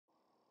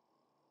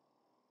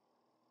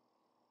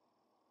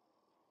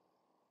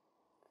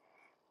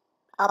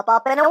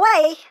Up, and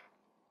away!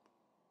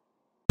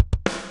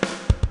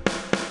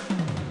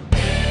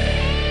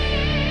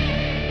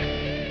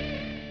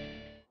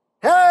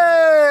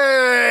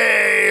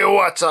 Hey!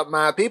 What's up,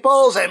 my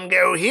peoples?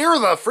 EmGo here,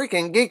 the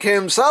freaking geek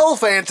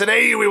himself, and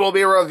today we will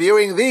be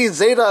reviewing the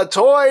Zeta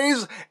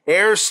Toys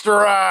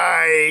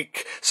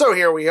Airstrike. So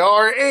here we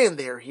are, and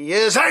there he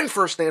is. And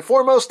first and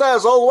foremost,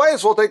 as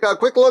always, we'll take a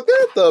quick look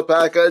at the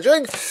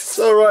packaging.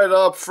 So right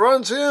up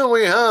front here,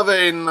 we have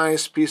a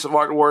nice piece of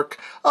artwork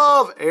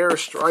of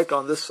Airstrike.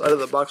 On this side of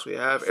the box, we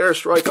have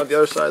Airstrike. On the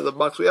other side of the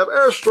box, we have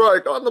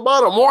Airstrike. On the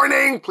bottom,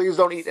 warning! Please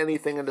don't eat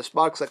anything in this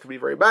box. That could be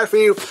very bad for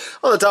you.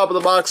 On the top of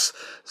the box,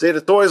 Zeta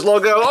Toys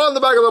logo. On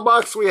the back of the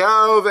box, we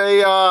have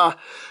a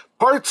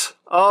part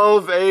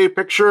of a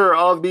picture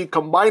of the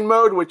combine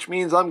mode, which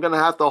means I'm going to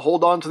have to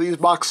hold on to these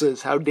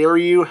boxes. How dare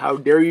you? How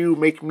dare you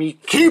make me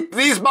keep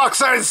these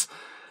boxes?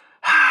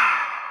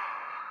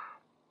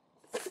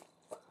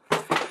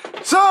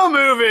 So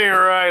moving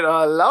right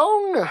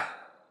along,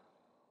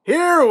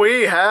 here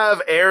we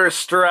have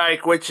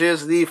Airstrike, which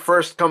is the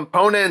first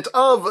component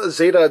of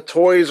Zeta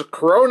Toys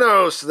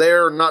Kronos,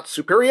 their Not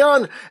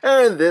Superion,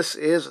 and this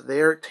is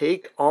their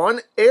take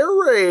on Air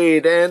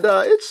Raid, and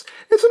it's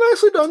a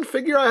nicely done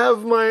figure. I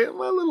have my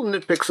little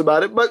nitpicks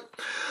about it, but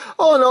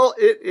all in all,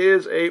 it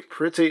is a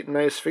pretty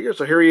nice figure.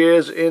 So here he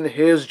is in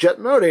his jet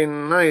mode, a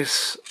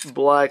nice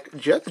black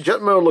jet. The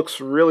jet mode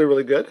looks really,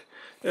 really good,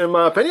 in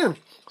my opinion.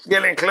 Let's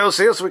get in close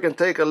here so we can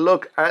take a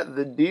look at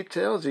the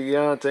details. You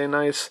got a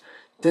nice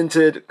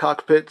tinted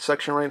cockpit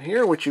section right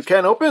here, which you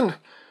can open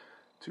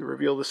to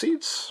reveal the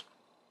seats.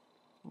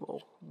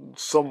 Well,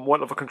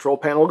 somewhat of a control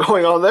panel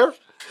going on there.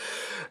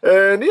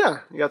 And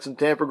yeah, you got some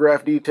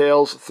tamper-graph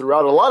details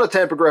throughout, a lot of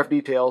tamper-graph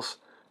details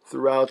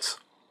throughout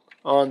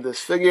on this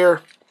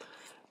figure.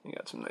 You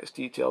got some nice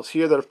details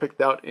here that are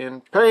picked out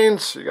in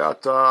paints. You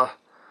got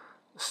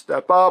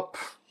step up,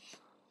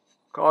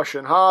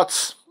 caution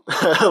hots,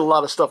 a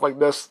lot of stuff like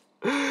this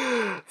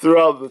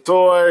throughout the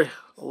toy.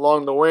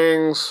 Along the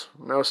wings,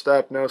 no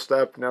step, no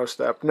step, no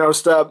step, no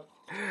step.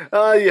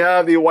 You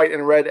have the white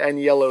and red and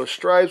yellow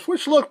stripes,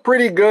 which look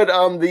pretty good.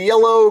 The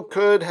yellow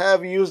could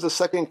have used a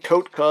second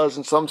coat, because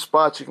in some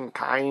spots you can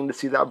kind of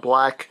see that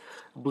black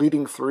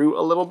bleeding through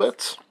a little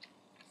bit.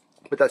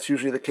 But that's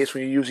usually the case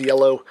when you use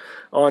yellow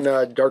on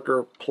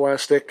darker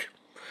plastic.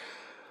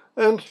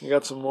 And you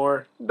got some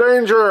more.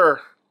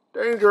 Danger!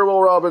 Danger,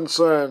 Will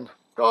Robinson!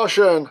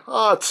 Caution!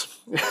 Hot!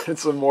 And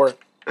some more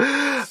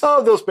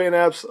of those paint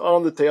apps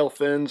on the tail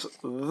fins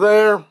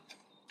there.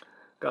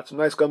 Got some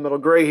nice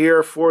gunmetal gray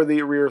here for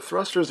the rear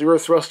thrusters. The rear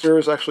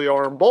thrusters actually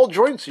are in ball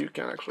joints, so you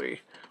can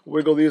actually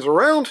wiggle these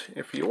around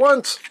if you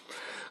want.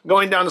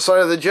 Going down the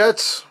side of the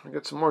jets, we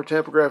get some more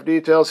tamper-graph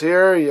details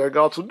here. You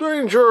got some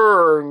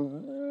danger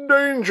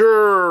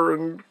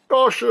and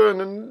caution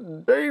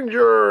and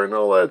danger and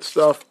all that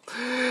stuff.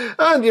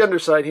 And the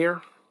underside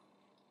here,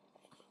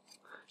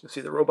 you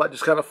see the robot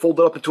just kind of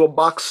folded up into a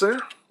box there.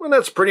 And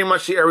that's pretty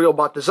much the aerial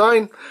bot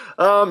design.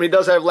 He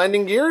does have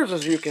landing gears,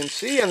 as you can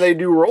see, and they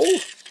do roll.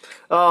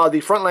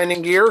 The front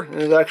landing gear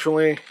is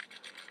actually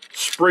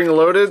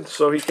spring-loaded,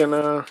 so he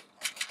can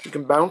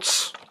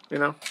bounce. You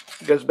know,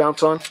 you guys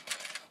bounce on.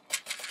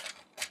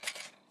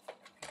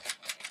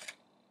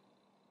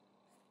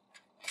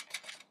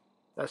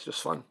 That's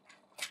just fun.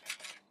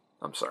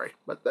 I'm sorry,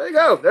 but there you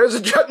go. There's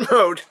a jet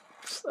mode.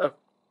 So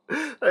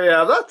there you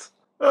have that.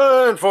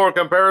 And for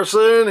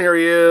comparison, here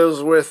he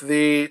is with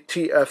the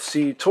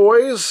TFC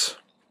Toys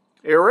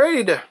Air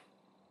Raid.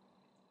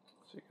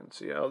 So you can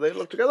see how they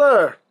look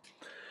together.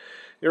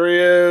 Here he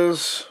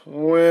is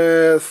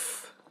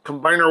with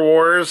Combiner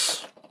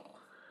Wars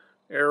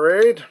Air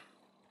Raid.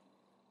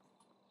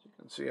 You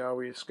can see how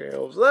he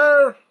scales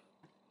there.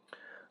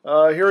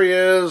 Here he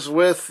is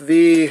with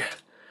the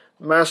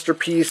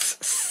Masterpiece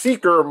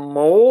Seeker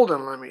mold.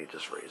 And let me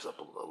just raise up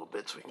a little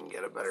bit so we can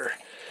get a better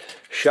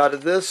shot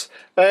at this.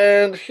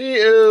 And he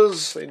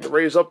is, I need to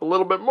raise up a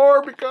little bit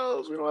more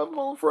because we don't have a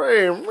full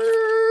frame.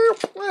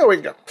 There we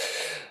go.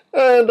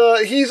 And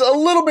he's a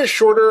little bit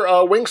shorter.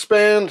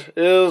 Wingspan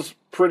is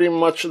pretty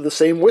much the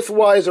same.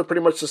 Width-wise, they're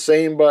pretty much the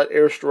same, but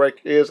Airstrike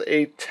is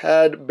a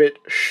tad bit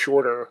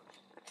shorter.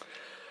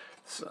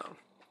 So,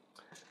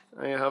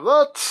 there you have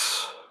that.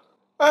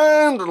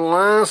 And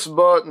last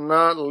but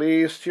not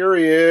least, here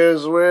he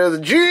is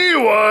with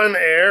G1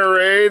 Air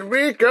Raid,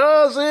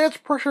 because it's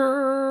pressure.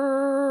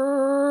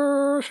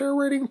 Air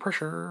raiding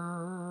pressure.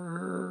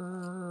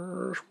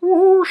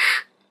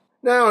 Swoosh.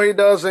 Now he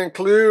does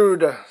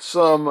include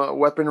some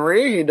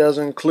weaponry. He does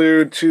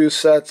include 2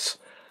 sets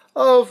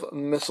of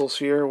missiles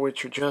here,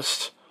 which are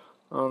just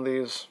on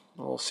these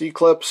little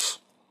C-clips.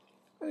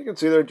 You can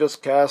see they're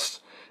just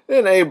cast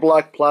in a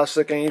black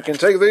plastic, and you can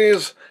take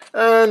these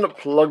and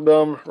plug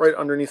them right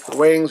underneath the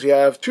wings. You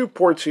have 2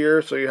 ports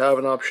here, so you have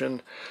an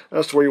option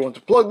as to where you want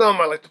to plug them.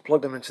 I like to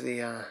plug them into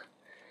the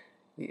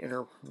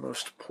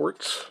innermost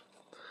ports.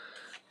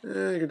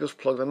 And you can just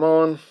plug them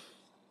on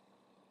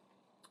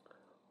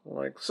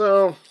like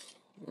so.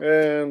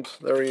 And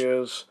there he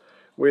is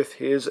with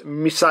his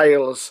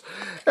missiles.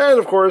 And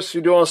of course,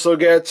 you do also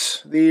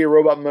get the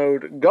robot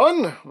mode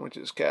gun, which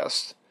is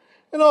cast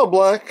in all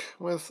black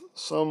with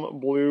some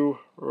blue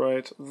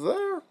right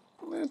there.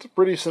 It's a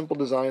pretty simple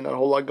design, not a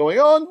whole lot going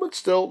on, but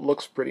still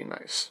looks pretty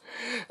nice.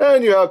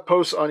 And you have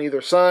posts on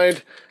either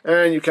side,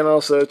 and you can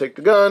also take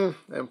the gun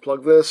and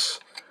plug this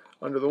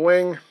under the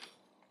wing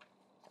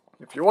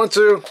if you want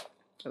to,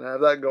 and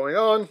have that going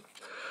on.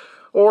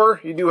 Or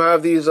you do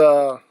have these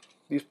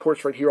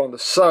ports right here on the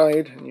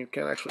side, and you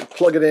can actually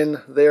plug it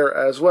in there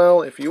as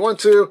well if you want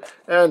to,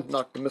 and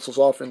knock the missiles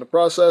off in the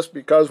process,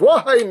 because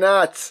why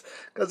not?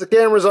 Because the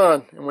camera's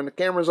on, and when the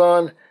camera's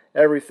on,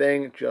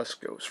 everything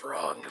just goes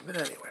wrong. But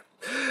anyway,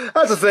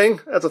 that's a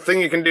thing. That's a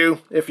thing you can do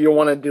if you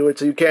want to do it,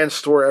 so you can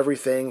store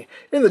everything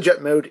in the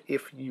jet mode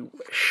if you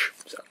wish.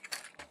 So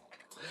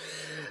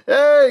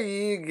there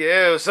you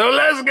go. So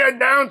let's get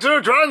down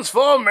to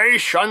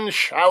transformation,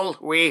 shall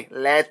we?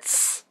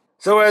 Let's.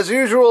 So as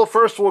usual,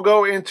 first we'll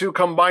go into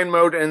combine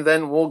mode, and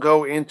then we'll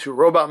go into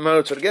robot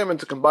mode. So to get them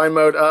into combine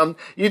mode,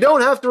 you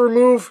don't have to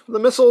remove the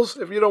missiles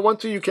if you don't want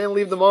to. You can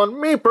leave them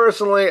on. Me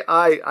personally,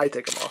 I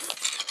take them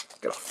off.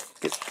 Get off.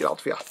 Get out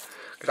of here.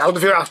 Get out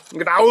of here.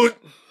 Get out.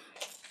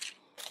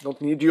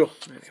 Don't need you.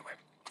 Anyway.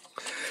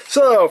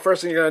 So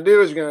first thing you're going to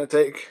do is you're going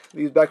to take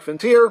these back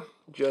fins here.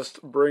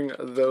 Just bring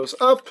those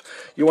up.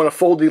 You want to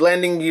fold the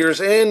landing gears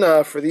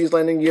in. For these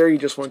landing gear, you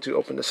just want to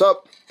open this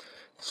up,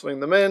 swing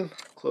them in,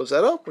 close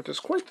that up, which is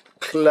quite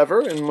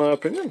clever in my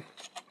opinion.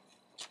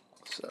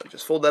 So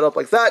just fold that up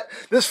like that.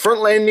 This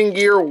front landing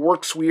gear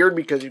works weird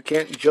because you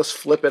can't just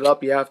flip it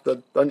up. You have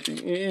to,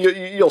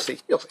 you'll see,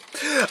 you'll see.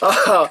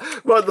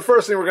 But the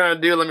first thing we're going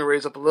to do, let me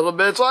raise up a little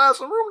bit so I have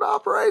some room to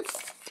operate.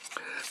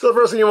 So the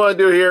first thing you want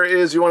to do here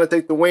is you want to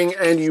take the wing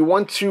and you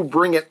want to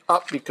bring it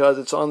up because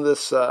it's on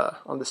this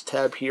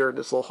tab here,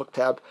 this little hook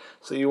tab.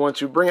 So you want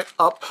to bring it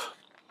up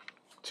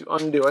to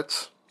undo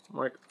it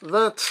like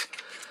that.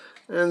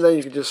 And then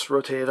you can just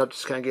rotate it up,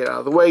 just kind of get it out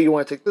of the way. You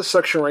want to take this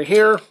section right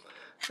here,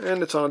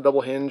 and it's on a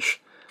double hinge.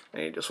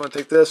 And you just want to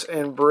take this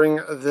and bring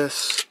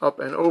this up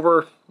and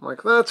over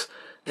like that.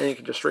 And you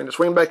can just straighten this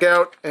wing back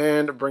out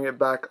and bring it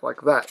back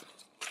like that.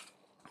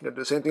 You're going to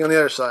do the same thing on the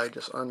other side.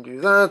 Just undo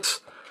that.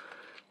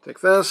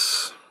 Take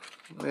this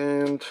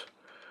and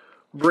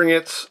bring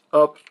it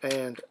up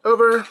and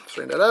over.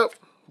 Straighten that out.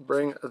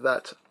 Bring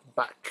that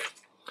back.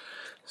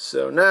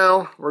 So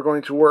now we're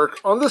going to work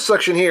on this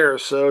section here.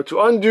 So to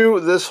undo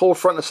this whole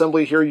front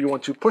assembly here, you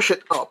want to push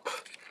it up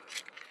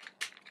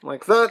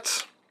like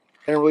that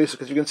and release it,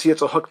 because you can see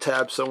it's a hook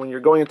tab. So when you're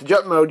going into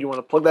jet mode, you want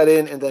to plug that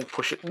in and then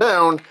push it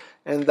down,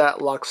 and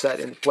that locks that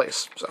into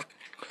place. So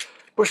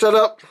push that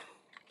up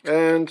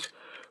and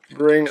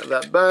bring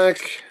that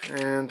back,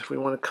 and we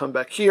want to come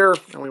back here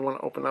and we want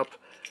to open up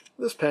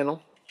this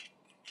panel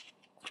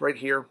right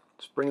here.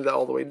 Just bring that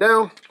all the way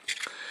down.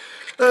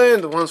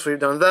 And once we've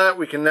done that,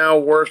 we can now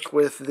work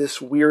with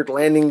this weird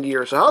landing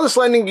gear. So how this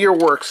landing gear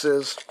works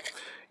is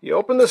you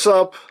open this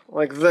up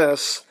like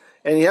this,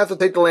 and you have to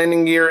take the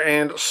landing gear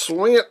and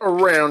swing it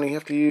around. You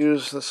have to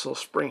use this little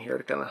spring here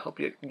to kind of help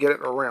you get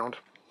it around.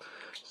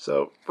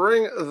 So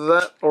bring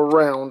that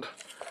around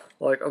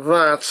like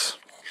that,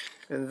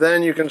 and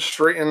then you can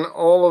straighten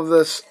all of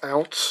this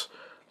out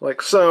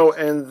like so,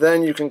 and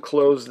then you can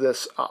close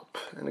this up.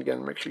 And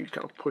again, make sure you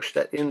kind of push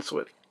that in so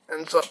it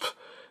ends up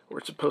where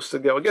it's supposed to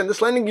go. Again,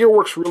 this landing gear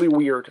works really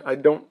weird. I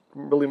don't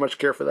really much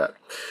care for that.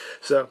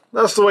 So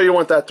that's the way you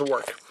want that to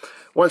work.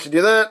 Once you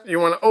do that, you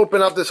want to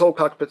open up this whole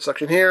cockpit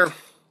section here,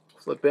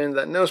 slip in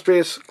that nose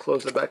piece,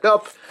 close it back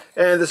up,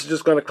 and this is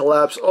just going to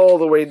collapse all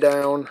the way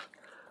down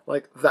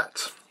like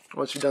that.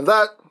 Once you've done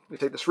that, you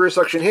take this rear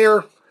section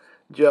here,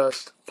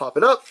 just pop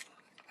it up,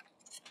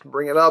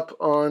 bring it up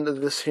on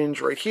this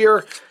hinge right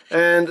here,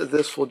 and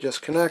this will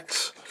just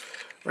connect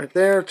right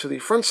there to the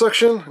front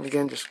section. And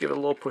again, just give it a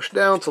little push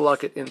down to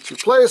lock it into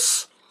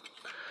place.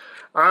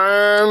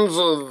 And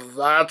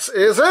that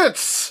is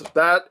it.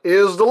 That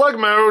is the leg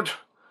mode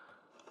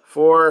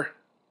for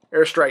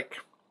Airstrike.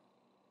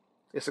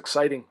 It's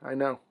exciting, I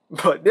know.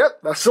 But yep,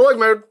 that's the leg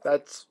mode.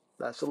 That's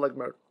the leg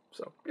mode.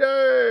 So,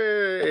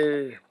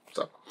 yay!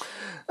 So,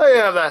 there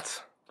you have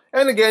that.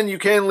 And again, you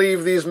can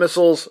leave these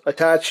missiles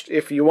attached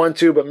if you want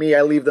to, but me,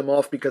 I leave them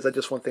off because I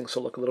just want things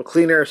to look a little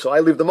cleaner, so I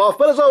leave them off.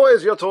 But as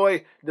always, your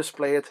toy,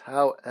 display it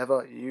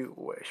however you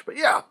wish. But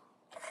yeah,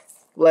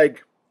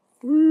 leg.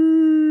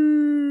 Woo!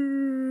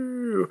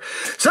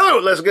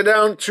 So, let's get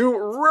down to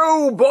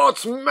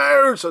robot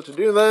mode. So to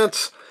do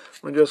that,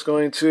 we're just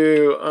going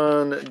to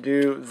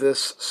undo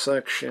this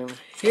section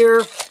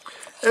here.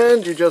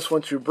 And you just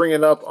want to bring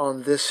it up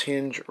on this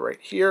hinge right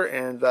here,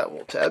 and that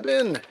will tab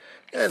in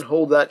and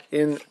hold that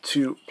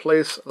into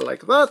place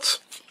like that.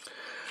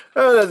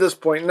 And at this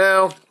point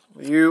now,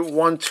 you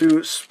want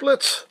to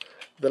split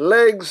the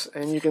legs,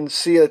 and you can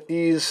see that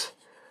these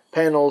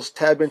panels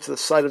tab into the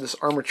side of this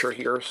armature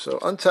here. So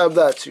untab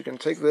that, so you can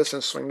take this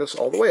and swing this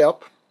all the way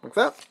up like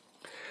that.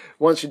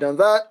 Once you've done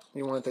that,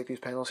 you want to take these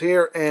panels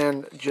here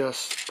and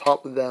just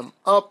pop them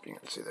up. You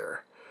can see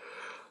there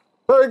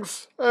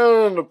pegs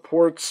and the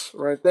ports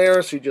right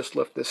there. So you just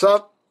lift this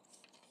up,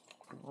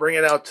 bring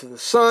it out to the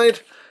side.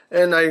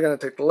 And now you're going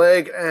to take the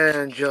leg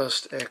and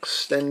just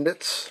extend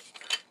it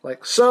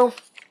like so.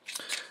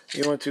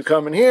 You want to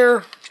come in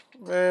here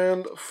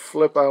and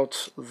flip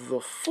out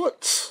the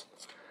foot.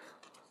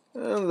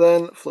 And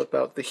then flip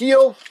out the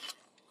heel.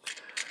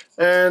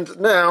 And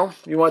now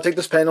you want to take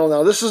this panel.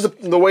 Now this is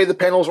the way the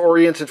panel is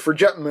oriented for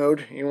jet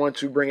mode. You want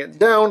to bring it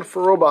down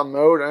for robot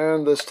mode,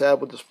 and this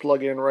tab will just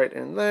plug in right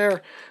in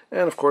there.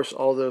 And of course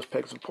all those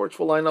pegs and ports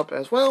will line up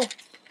as well.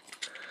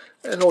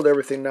 And hold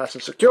everything nice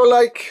and secure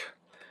like.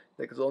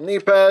 Take his little knee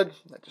pad,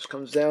 that just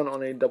comes down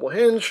on a double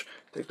hinge.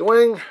 Take the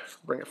wing,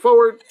 bring it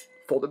forward,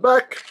 fold it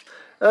back.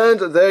 And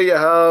there you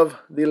have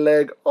the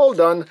leg all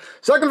done.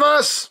 Second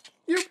verse!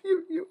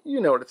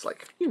 You know what it's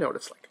like. You know what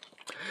it's like.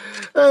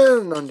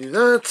 And undo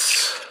that.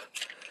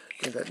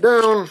 Bring that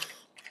down.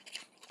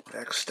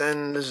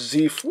 Extend the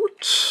Z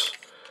foot.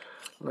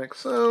 Like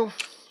so.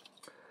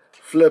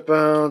 Flip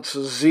out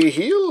Z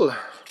heel.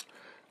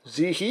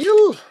 Z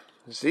heel.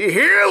 Z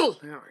heel.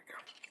 There we go.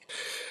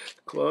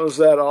 Close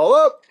that all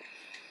up.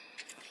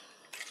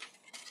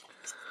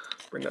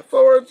 Bring that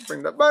forward.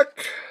 Bring that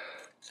back.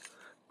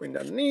 Bring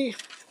that knee.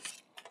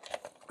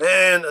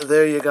 And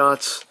there you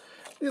got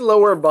the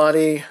lower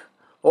body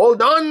all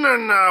done,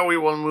 and now we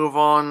will move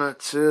on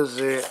to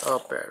the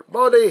upper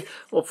body.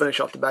 We'll finish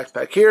off the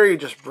backpack here. You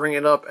just bring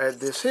it up at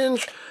this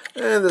hinge,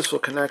 and this will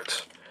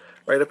connect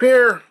right up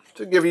here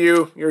to give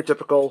you your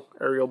typical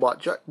aerial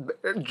bot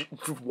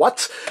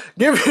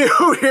give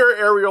you your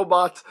aerial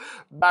bot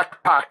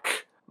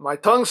backpack. My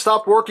tongue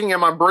stopped working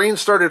and my brain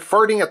started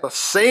farting at the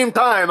same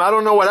time. I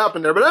don't know what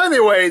happened there, but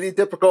anyway, the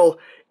typical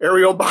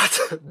aerial bot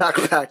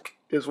backpack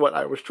is what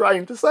I was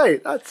trying to say.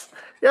 That's,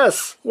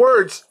 yes,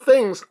 words,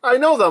 things, I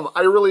know them,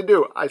 I really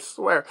do, I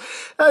swear.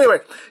 Anyway,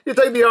 you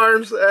take the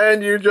arms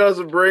and you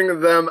just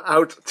bring them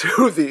out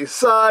to the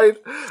side.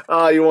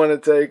 You want to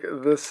take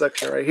this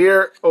section right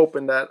here,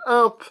 open that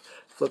up,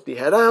 flip the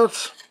head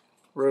out,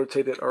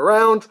 rotate it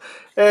around,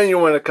 and you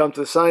want to come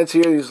to the sides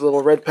here, these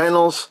little red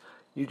panels,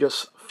 you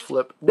just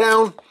flip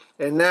down,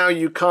 and now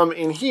you come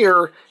in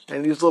here,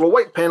 and these little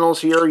white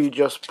panels here, you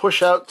just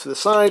push out to the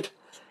side,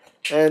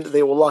 and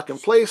they will lock in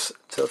place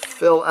to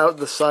fill out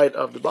the side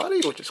of the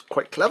body, which is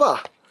quite clever.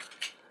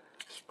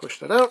 Just push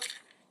that out.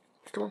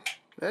 Come on.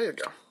 There you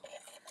go.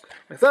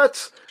 Like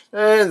that.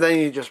 And then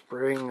you just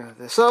bring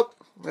this up,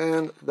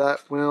 and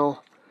that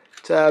will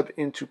tab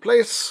into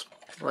place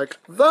like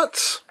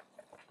that.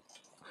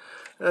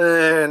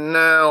 And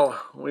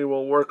now we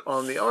will work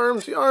on the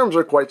arms. The arms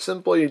are quite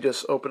simple. You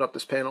just open up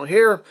this panel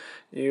here.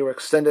 You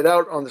extend it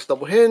out on this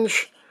double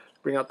hinge.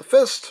 Bring out the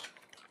fist.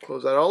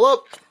 Close that all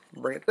up.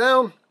 Bring it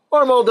down.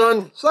 Arm all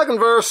done. Second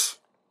verse.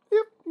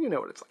 Yep, you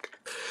know what it's like.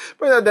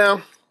 Bring that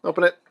down.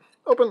 Open it.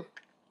 Open.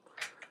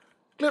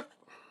 Clip.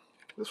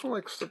 This one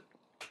likes to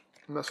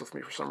mess with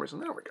me for some reason.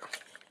 There we go.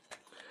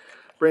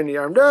 Bring the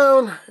arm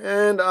down.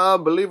 And I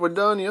believe we're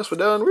done. Yes, we're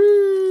done.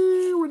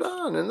 Whee! We're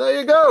done. And there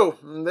you go.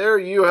 And there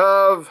you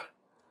have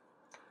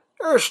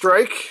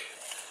Airstrike,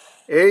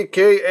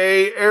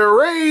 a.k.a. Air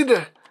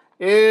Raid,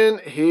 in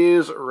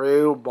his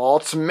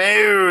robots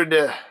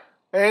mode.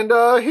 And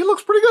he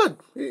looks pretty good.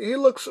 He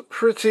looks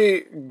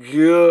pretty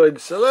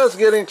good. So let's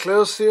get in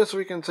close here so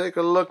we can take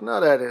a look,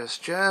 not at his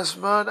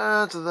chest, but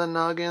at the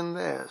noggin.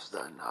 There's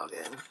the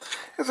noggin.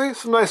 You see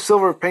some nice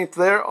silver paint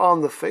there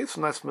on the face,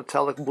 some nice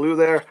metallic blue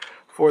there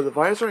for the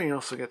visor. And you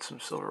also get some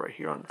silver right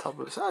here on the top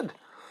of his head.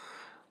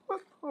 But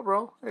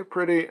overall, a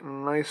pretty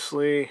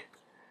nicely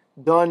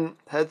done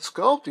head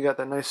sculpt. You got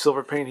that nice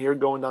silver paint here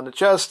going down the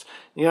chest.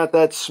 You got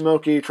that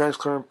smoky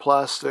transparent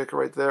plastic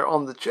right there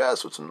on the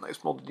chest with some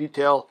nice molded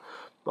detail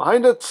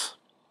behind it.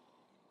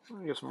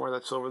 You get some more of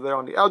that silver there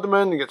on the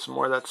abdomen. You get some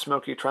more of that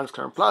smoky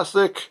transparent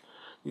plastic.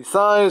 The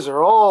thighs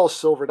are all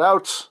silvered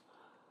out,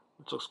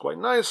 which looks quite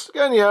nice.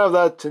 Again, you have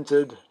that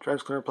tinted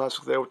transparent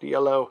plastic there with the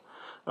yellow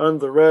and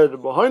the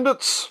red behind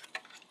it.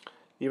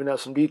 You even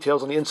have some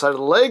details on the inside of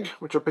the leg,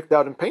 which are picked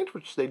out in paint,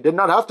 which they did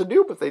not have to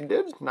do, but they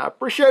did, and I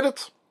appreciate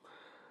it.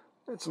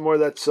 And some more of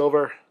that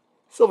silver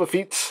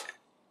feet.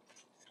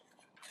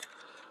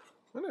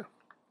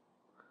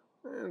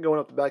 And going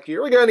up the back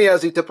here, again, he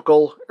has the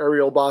typical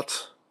aerial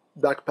bot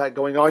backpack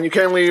going on. You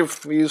can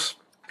leave these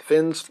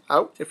fins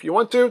out if you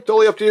want to.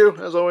 Totally up to you.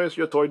 As always,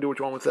 your toy, do what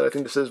you want with it. I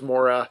think this is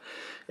more,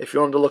 if you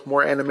want them to look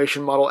more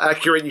animation model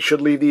accurate, you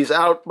should leave these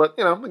out. But,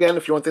 you know, again,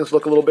 if you want things to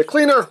look a little bit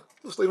cleaner,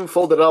 just leave them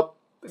folded up.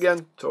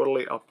 Again,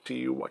 totally up to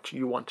you what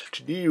you want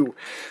to do.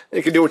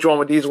 You can do what you want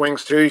with these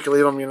wings too. You can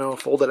leave them, you know,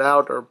 folded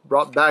out or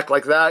brought back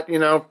like that, you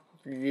know.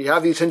 You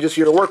have these hinges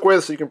here to work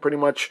with, so you can pretty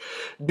much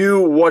do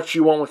what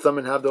you want with them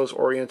and have those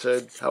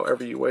oriented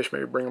however you wish.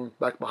 Maybe bring them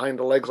back behind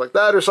the legs like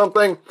that or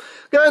something.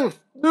 Again,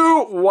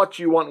 do what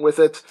you want with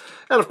it.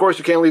 And of course,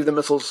 you can leave the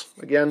missiles,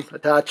 again,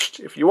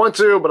 attached if you want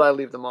to, but I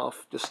leave them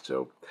off just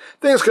so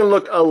things can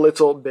look a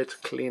little bit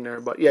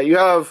cleaner. But yeah, you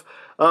have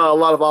a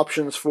lot of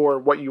options for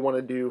what you want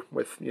to do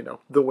with, you know,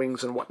 the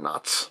wings and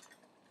whatnot.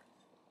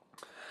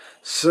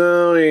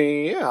 So,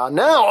 yeah,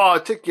 now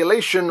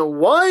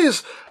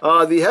articulation-wise,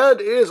 the head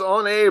is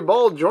on a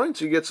ball joint,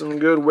 so you get some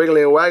good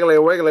wiggly,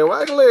 waggly, wiggly,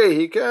 waggly.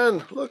 He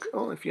can look,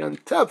 oh, if you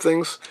untap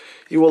things,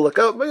 he will look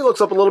up, but he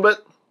looks up a little bit,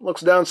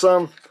 looks down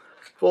some.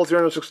 Full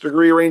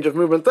 360-degree range of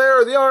movement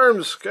there. The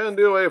arms can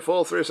do a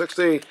full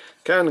 360,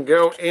 can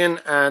go in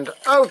and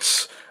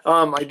out.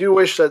 I do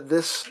wish that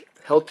this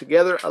held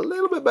together a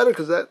little bit better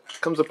because that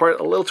comes apart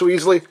a little too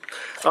easily.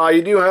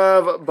 You do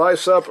have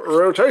bicep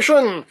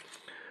rotation.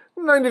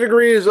 90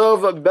 degrees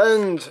of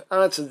bend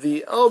at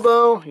the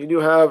elbow. You do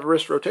have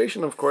wrist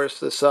rotation. Of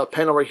course, this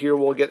panel right here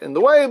will get in the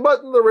way,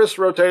 but the wrists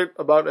rotate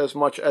about as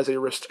much as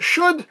a wrist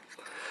should.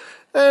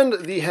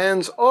 And the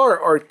hands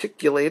are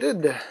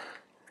articulated.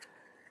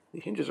 The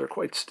hinges are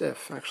quite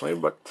stiff, actually,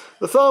 but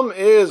the thumb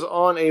is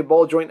on a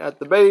ball joint at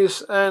the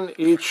base, and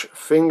each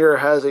finger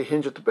has a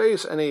hinge at the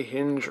base and a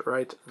hinge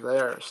right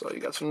there. So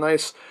you got some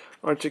nice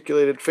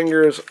articulated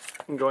fingers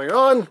going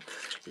on.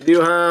 You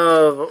do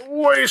have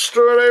waist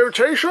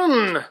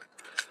rotation,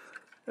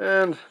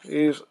 and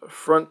these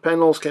front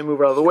panels can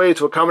move out of the way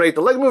to accommodate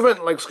the leg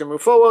movement. Legs can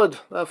move forward,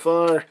 that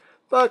far,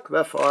 back,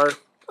 that far,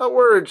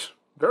 outwards,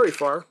 very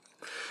far.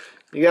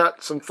 You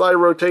got some thigh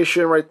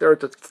rotation right there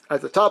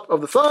at the top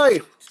of the thigh.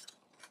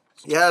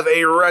 You have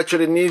a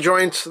ratcheted knee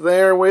joint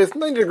there with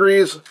 90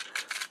 degrees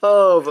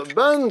of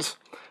bend.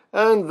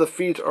 And the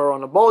feet are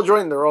on a ball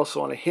joint. They're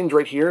also on a hinge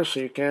right here, so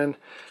you can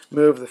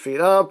move the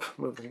feet up,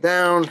 move them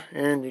down,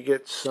 and you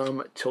get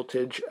some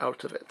tiltage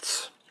out of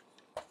it.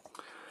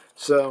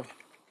 So,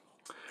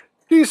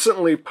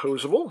 decently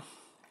posable.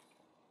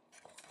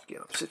 Get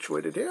them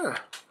situated here.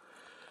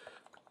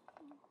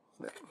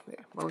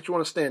 Why don't you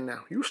want to stand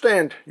now? You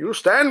stand. You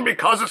stand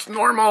because it's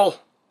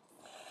normal.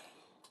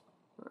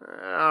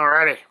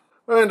 Alrighty.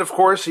 And of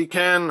course, he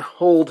can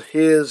hold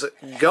his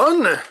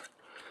gun.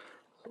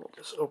 We'll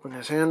just open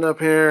his hand up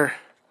here.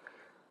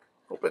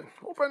 Open,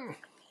 open.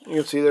 You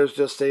can see there's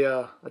just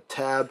a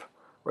tab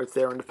right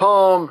there in the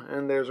palm,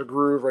 and there's a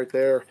groove right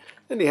there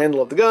in the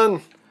handle of the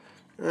gun.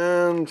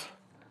 And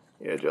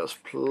you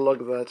just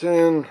plug that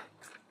in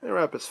and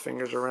wrap his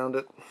fingers around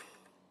it.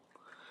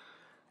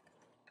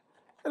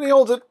 And he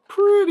holds it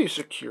pretty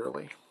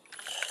securely.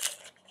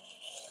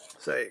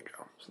 So there you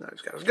go. So now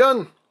he's got his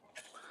gun.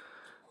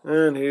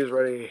 And he's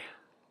ready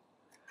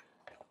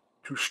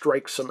to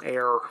strike some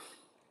air.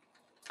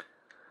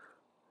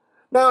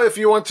 Now, if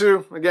you want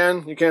to,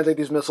 again, you can take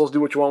these missiles,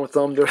 do what you want with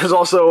them. There's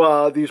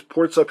also these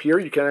ports up here.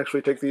 You can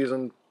actually take these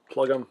and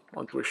plug them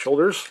onto his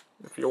shoulders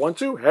if you want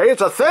to. Hey,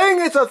 it's a thing!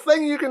 It's a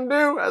thing you can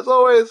do! As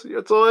always,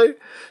 your toy.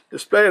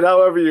 Display it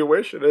however you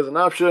wish. It is an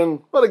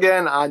option. But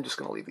again, I'm just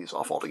going to leave these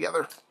off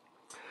altogether.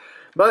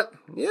 But,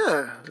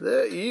 yeah,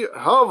 there you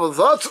have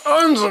that.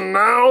 And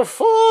now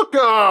for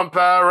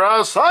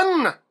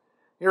comparison.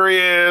 Here he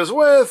is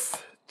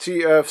with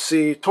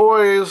TFC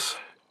Toys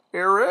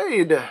Air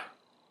Raid. So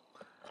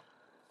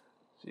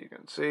you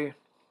can see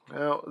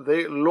how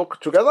they look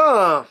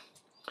together.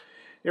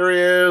 Here he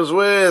is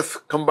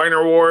with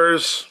Combiner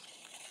Wars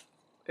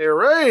Air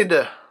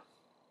Raid.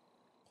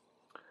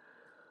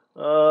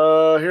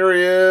 Here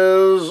he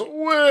is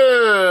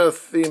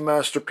with the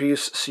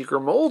Masterpiece Seeker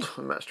mold,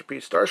 the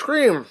Masterpiece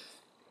Starscream.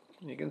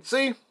 You can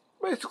see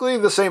basically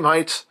the same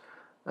height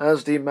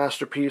as the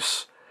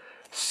Masterpiece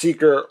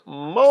Seeker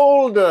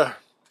mold.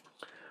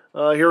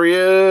 Here he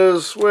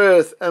is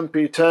with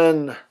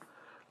MP10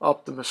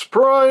 Optimus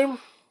Prime.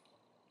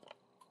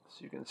 So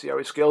you can see how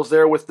he scales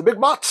there with the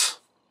big bots.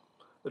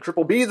 The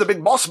Triple B, the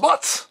big boss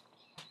bots.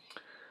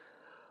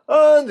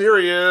 And here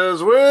he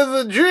is with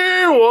the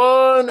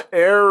G1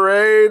 Air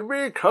Raid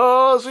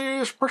because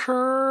he's precious.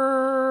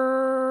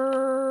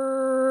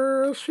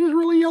 He's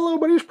really yellow,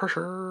 but he's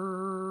precious.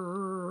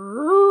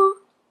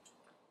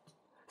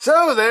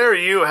 So there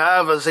you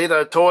have a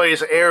Zeta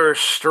Toys Air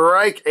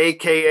Strike,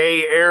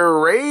 aka Air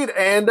Raid,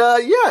 and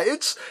yeah,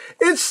 it's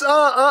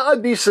a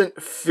decent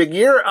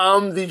figure.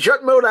 The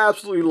jet mode I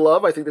absolutely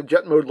love. I think the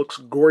jet mode looks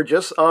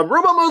gorgeous.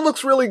 Robot mode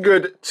looks really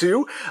good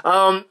too.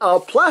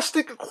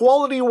 Plastic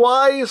quality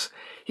wise,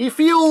 he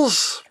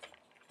feels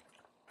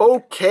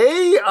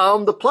okay.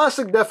 The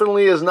plastic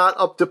definitely is not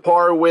up to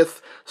par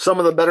with some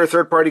of the better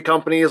third-party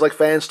companies like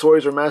Fans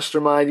Toys or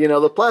Mastermind. You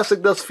know, the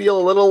plastic does feel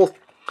a little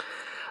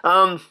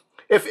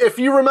If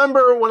you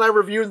remember when I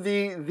reviewed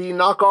the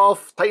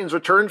knockoff Titans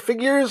Return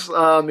figures,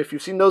 if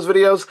you've seen those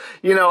videos,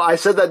 you know, I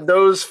said that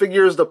those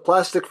figures, the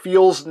plastic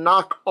feels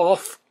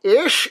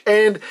knockoff-ish,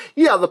 and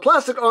yeah, the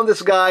plastic on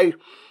this guy,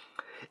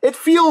 it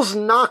feels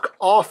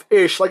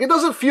knockoff-ish. Like, it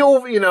doesn't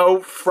feel, you know,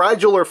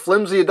 fragile or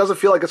flimsy. It doesn't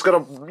feel like it's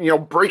gonna, you know,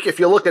 break if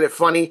you look at it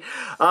funny.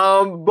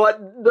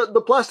 But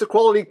the plastic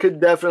quality could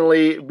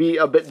definitely be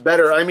a bit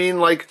better. I mean,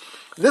 like,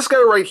 this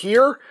guy right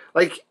here,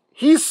 like,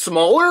 he's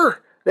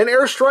smaller than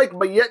Airstrike,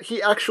 but yet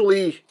he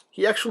actually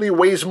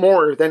weighs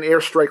more than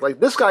Airstrike.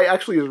 Like, this guy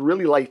actually is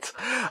really light.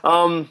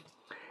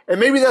 And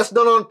maybe that's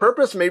done on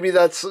purpose. Maybe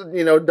that's,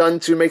 you know, done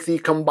to make the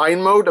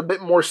combine mode a bit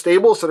more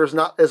stable so there's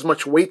not as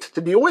much weight to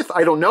deal with.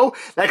 I don't know.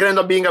 That could end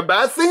up being a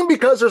bad thing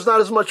because there's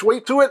not as much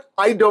weight to it.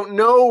 I don't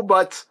know,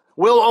 but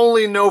we'll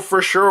only know for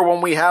sure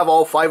when we have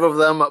all 5 of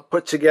them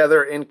put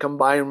together in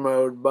combined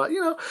mode. But, you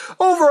know,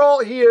 overall,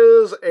 he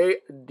is a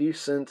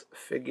decent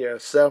figure.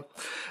 So,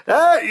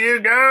 there you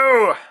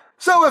go.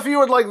 So if you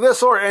would like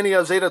this or any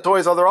of Zeta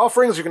Toys' other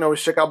offerings, you can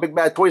always check out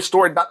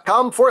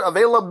BigBadToyStore.com for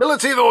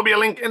availability. There will be a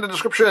link in the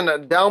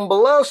description down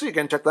below, so you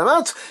can check them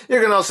out.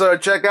 You can also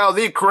check out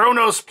the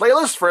Kronos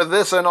playlist for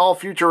this and all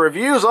future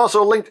reviews,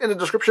 also linked in the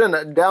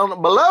description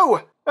down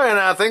below. And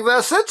I think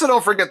that's it, so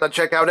don't forget to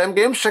check out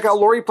EmGo's, check out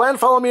Lori Plan,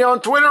 follow me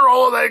on Twitter,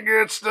 all of that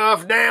good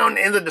stuff down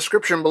in the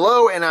description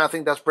below, and I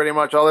think that's pretty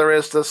much all there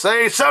is to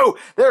say. So,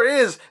 there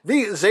is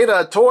the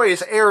Zeta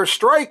Toys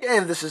Airstrike,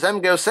 and this is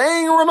EmGo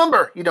saying,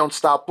 remember, you don't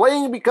stop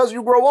playing because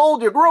you grow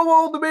old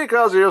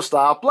because you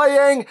stop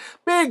playing.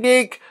 Be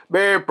geek,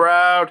 be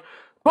proud,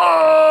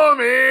 palm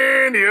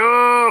in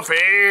your face.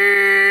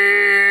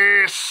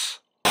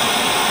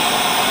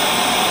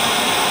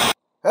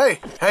 Hey,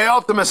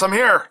 Optimus, I'm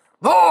here.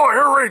 Oh,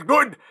 all right,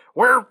 good.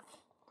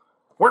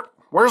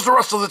 Where's the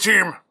rest of the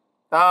team?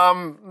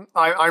 I'm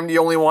the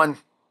only one.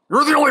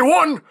 You're the only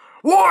one?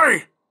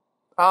 Why?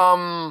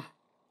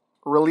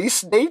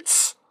 Release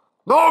dates?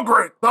 Oh,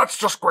 great. That's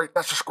just great.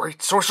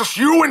 So it's just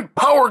you and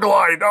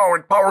Powerglide. Oh,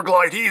 and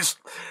Powerglide, he's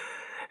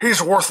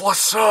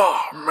worthless.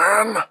 Oh,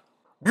 man.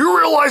 Do you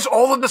realize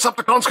all the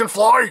Decepticons can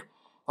fly?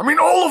 I mean,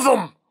 all of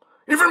them.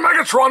 Even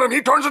Megatron, and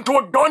he turns into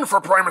a gun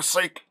for Primus'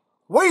 sake.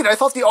 Wait, I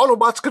thought the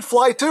Autobots could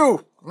fly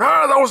too.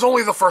 Nah, that was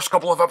only the first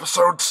couple of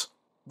episodes.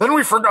 Then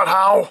we forgot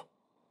how.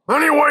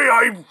 Anyway,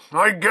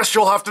 I guess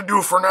you'll have to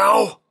do for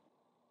now.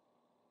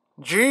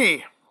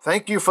 Gee,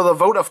 thank you for the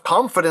vote of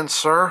confidence,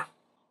 sir.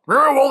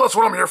 Yeah, well, that's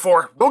what I'm here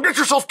for. Don't get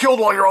yourself killed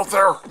while you're out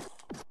there.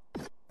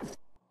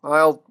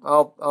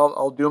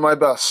 I'll do my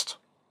best.